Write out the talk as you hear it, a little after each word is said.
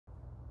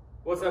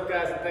What's up,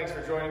 guys, and thanks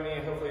for joining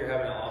me. Hopefully you're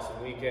having an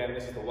awesome weekend.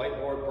 This is the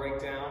whiteboard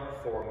breakdown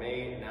for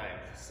May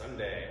 9th,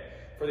 Sunday.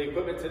 For the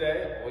equipment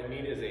today, all you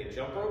need is a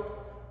jump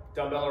rope,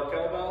 dumbbell or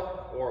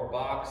kettlebell, or a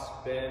box,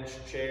 bench,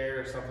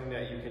 chair, something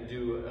that you can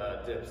do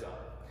dips on.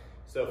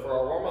 So for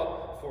our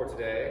warm-up for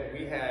today,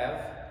 we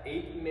have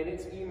 8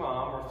 minutes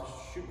EMOM. We're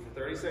shooting for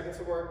 30 seconds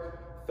of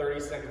work,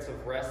 30 seconds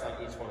of rest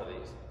on each one of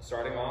these.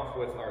 Starting off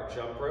with our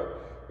jump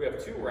rope. We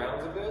have 2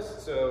 rounds of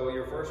this. So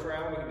your first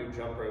round, we can do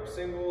jump rope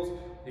singles.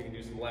 You can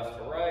do some left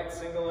to right,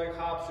 single leg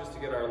hops, just to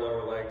get our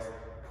lower legs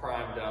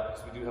primed up,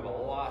 because we do have a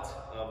lot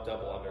of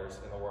double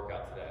unders in the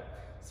workout today.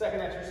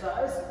 Second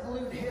exercise,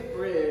 glute hip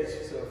bridge.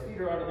 So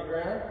feet are onto the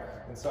ground.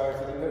 And sorry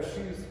for the no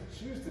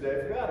shoes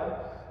today, forgot them.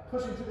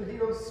 Pushing through the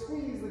heels,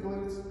 squeeze the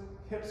glutes,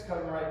 hips come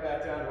right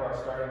back down to our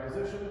starting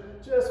position.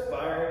 Just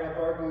firing up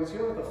our glutes. You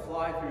don't have to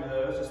fly through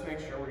those, just make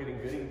sure we're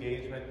getting good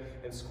engagement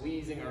and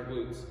squeezing our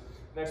glutes.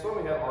 Next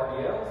one, we have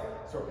RDLs.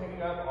 So we're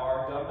picking up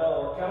our dumbbell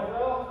or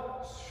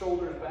kettlebell,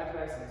 shoulders back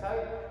nice and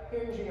tight,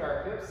 hinging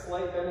our hips,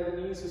 slight bend in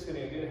the knees, just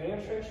getting a good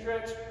hamstring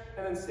stretch,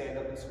 and then stand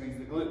up and squeeze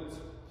the glutes.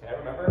 Okay,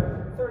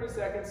 remember, 30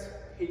 seconds,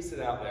 pace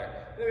it out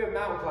there. Then we have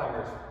mountain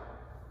climbers.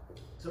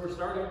 So we're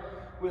starting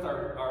with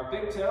our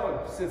big toe,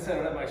 and since I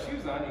don't have my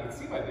shoes on, you can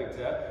see my big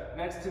toe,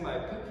 next to my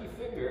pinky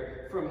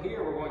finger. From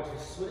here, we're going to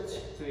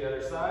switch to the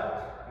other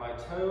side. My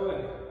toe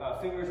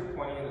and fingers are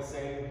pointing in the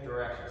same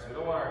direction, so we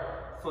don't want our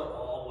foot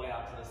all the way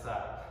out to the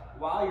side.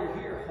 While you're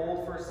here,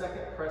 hold for a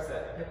second, press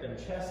that hip and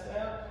chest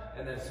down,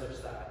 and then switch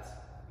sides.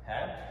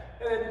 Okay?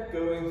 And then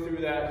going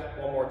through that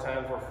one more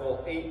time for a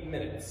full 8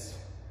 minutes.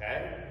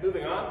 Okay?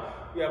 Moving on,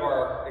 we have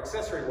our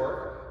accessory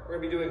work. We're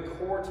gonna be doing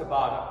core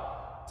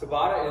Tabata.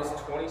 Tabata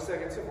is 20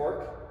 seconds of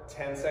work,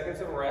 10 seconds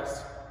of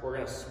rest. We're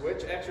gonna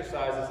switch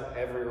exercises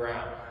every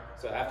round.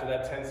 So after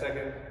that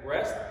 10-second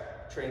rest,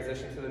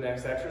 transition to the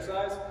next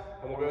exercise,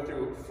 and we'll go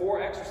through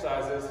 4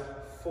 exercises,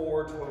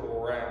 4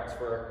 total rounds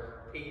for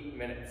 8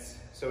 minutes.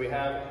 So we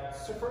have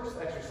the first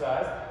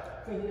exercise,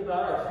 thinking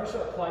about our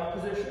push-up plank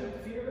position.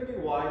 Feet are going to be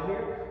wide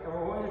here, and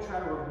we're going to try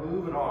to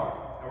remove an arm.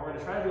 And we're going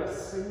to try to do a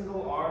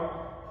single arm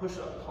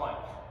push-up plank.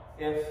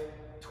 If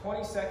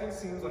 20 seconds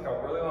seems like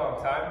a really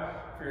long time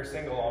for your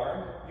single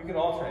arm, you can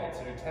alternate.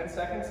 So do 10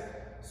 seconds,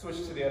 switch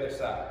to the other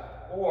side.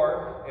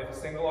 Or if a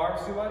single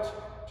arm's too much,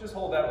 just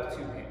hold that with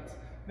 2 hands.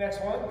 Next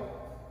one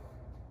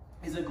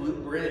is a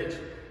glute bridge.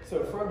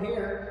 So from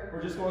here,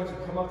 we're just going to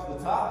come up to the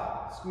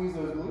top, squeeze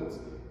those glutes,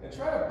 and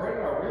try to bring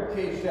our rib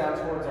cage down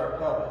towards our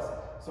pelvis.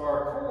 So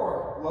our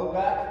core, low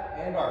back,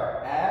 and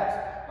our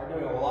abs are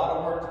doing a lot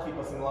of work to keep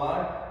us in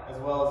line, as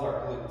well as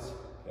our glutes,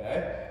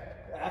 okay?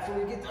 After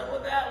we get done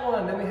with that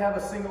one, then we have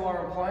a single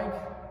arm plank.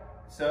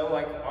 So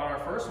like on our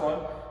first one,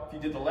 if you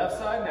did the left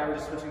side, now we're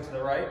just switching to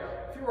the right.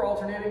 If you were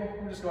alternating,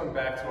 we're just going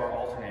back to our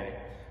alternating.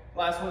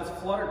 Last one is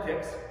flutter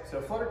kicks.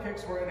 So flutter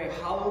kicks, we're in a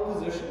hollow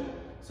position.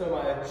 So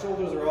my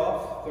shoulders are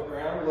off the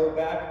ground, low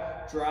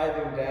back,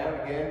 driving down.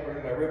 Again,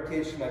 bringing my rib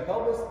cage to my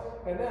pelvis.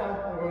 And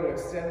now I'm going to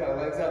extend my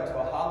legs out into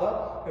a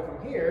hollow. And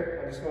from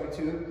here, I'm just going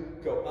to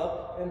go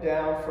up and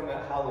down from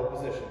that hollow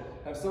position.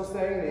 I'm still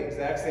staying in the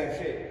exact same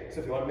shape. So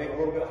if you want to make it a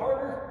little bit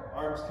harder,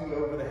 arms can go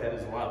over the head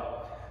as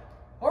well.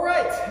 All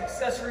right,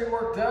 accessory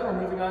work done.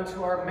 We're moving on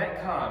to our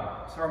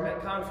Metcon. So our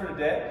Metcon for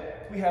today,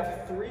 we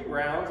have 3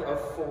 rounds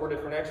of 4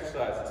 different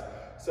exercises.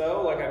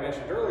 So, like I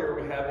mentioned earlier,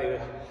 we have a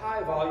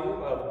high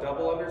volume of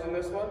double unders in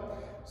this one.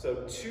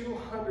 So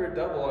 200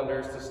 double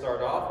unders to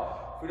start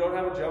off. If we don't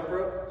have a jump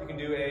rope, you can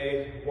do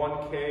a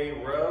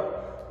 1K row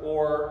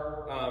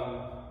or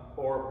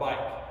bike.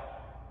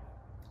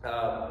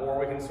 Or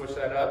we can switch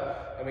that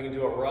up and we can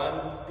do a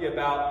run, be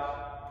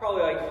about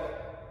probably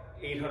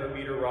like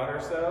 800-meter run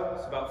or so.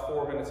 It's about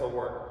 4 minutes of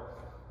work.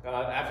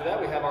 After that,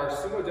 we have our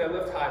sumo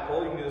deadlift high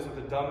pull. You can do this with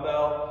a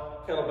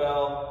dumbbell,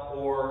 kettlebell,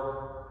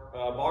 or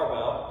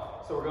barbell.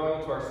 So we're going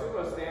into our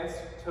sumo stance,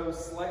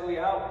 toes slightly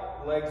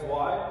out, legs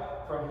wide.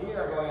 From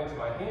here, I'm going into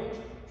my hinge,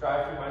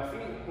 drive through my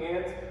feet,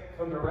 hands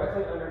come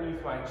directly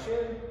underneath my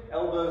chin,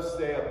 elbows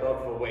stay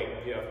above the weight.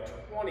 You have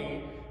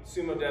 20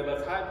 sumo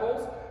deadlift high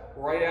pulls.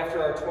 Right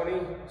after our 20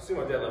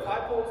 sumo deadlift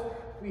high pulls,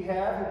 we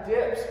have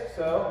dips.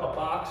 So a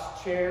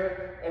box,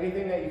 chair,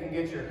 anything that you can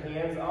get your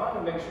hands on,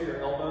 and make sure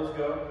your elbows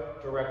go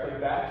directly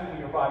back, keeping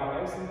your body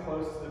nice and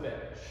close to the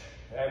bench.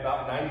 Okay,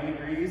 about 90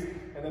 degrees,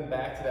 and then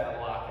back to that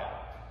lockout.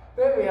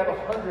 Then we have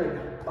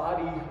 100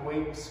 body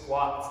weight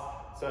squats.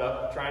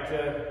 So trying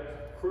to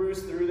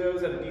cruise through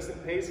those at a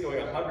decent pace, going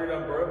 100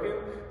 unbroken.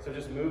 So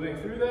just moving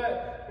through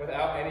that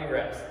without any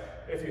rest.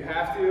 If you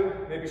have to,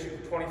 maybe shoot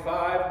for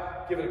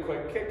 25, give it a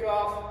quick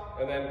kickoff,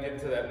 and then get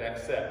into that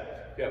next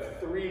set. You have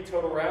 3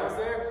 total rounds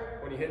there.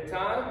 When you hit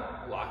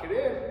time, lock it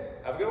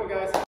in. Have a good one, guys.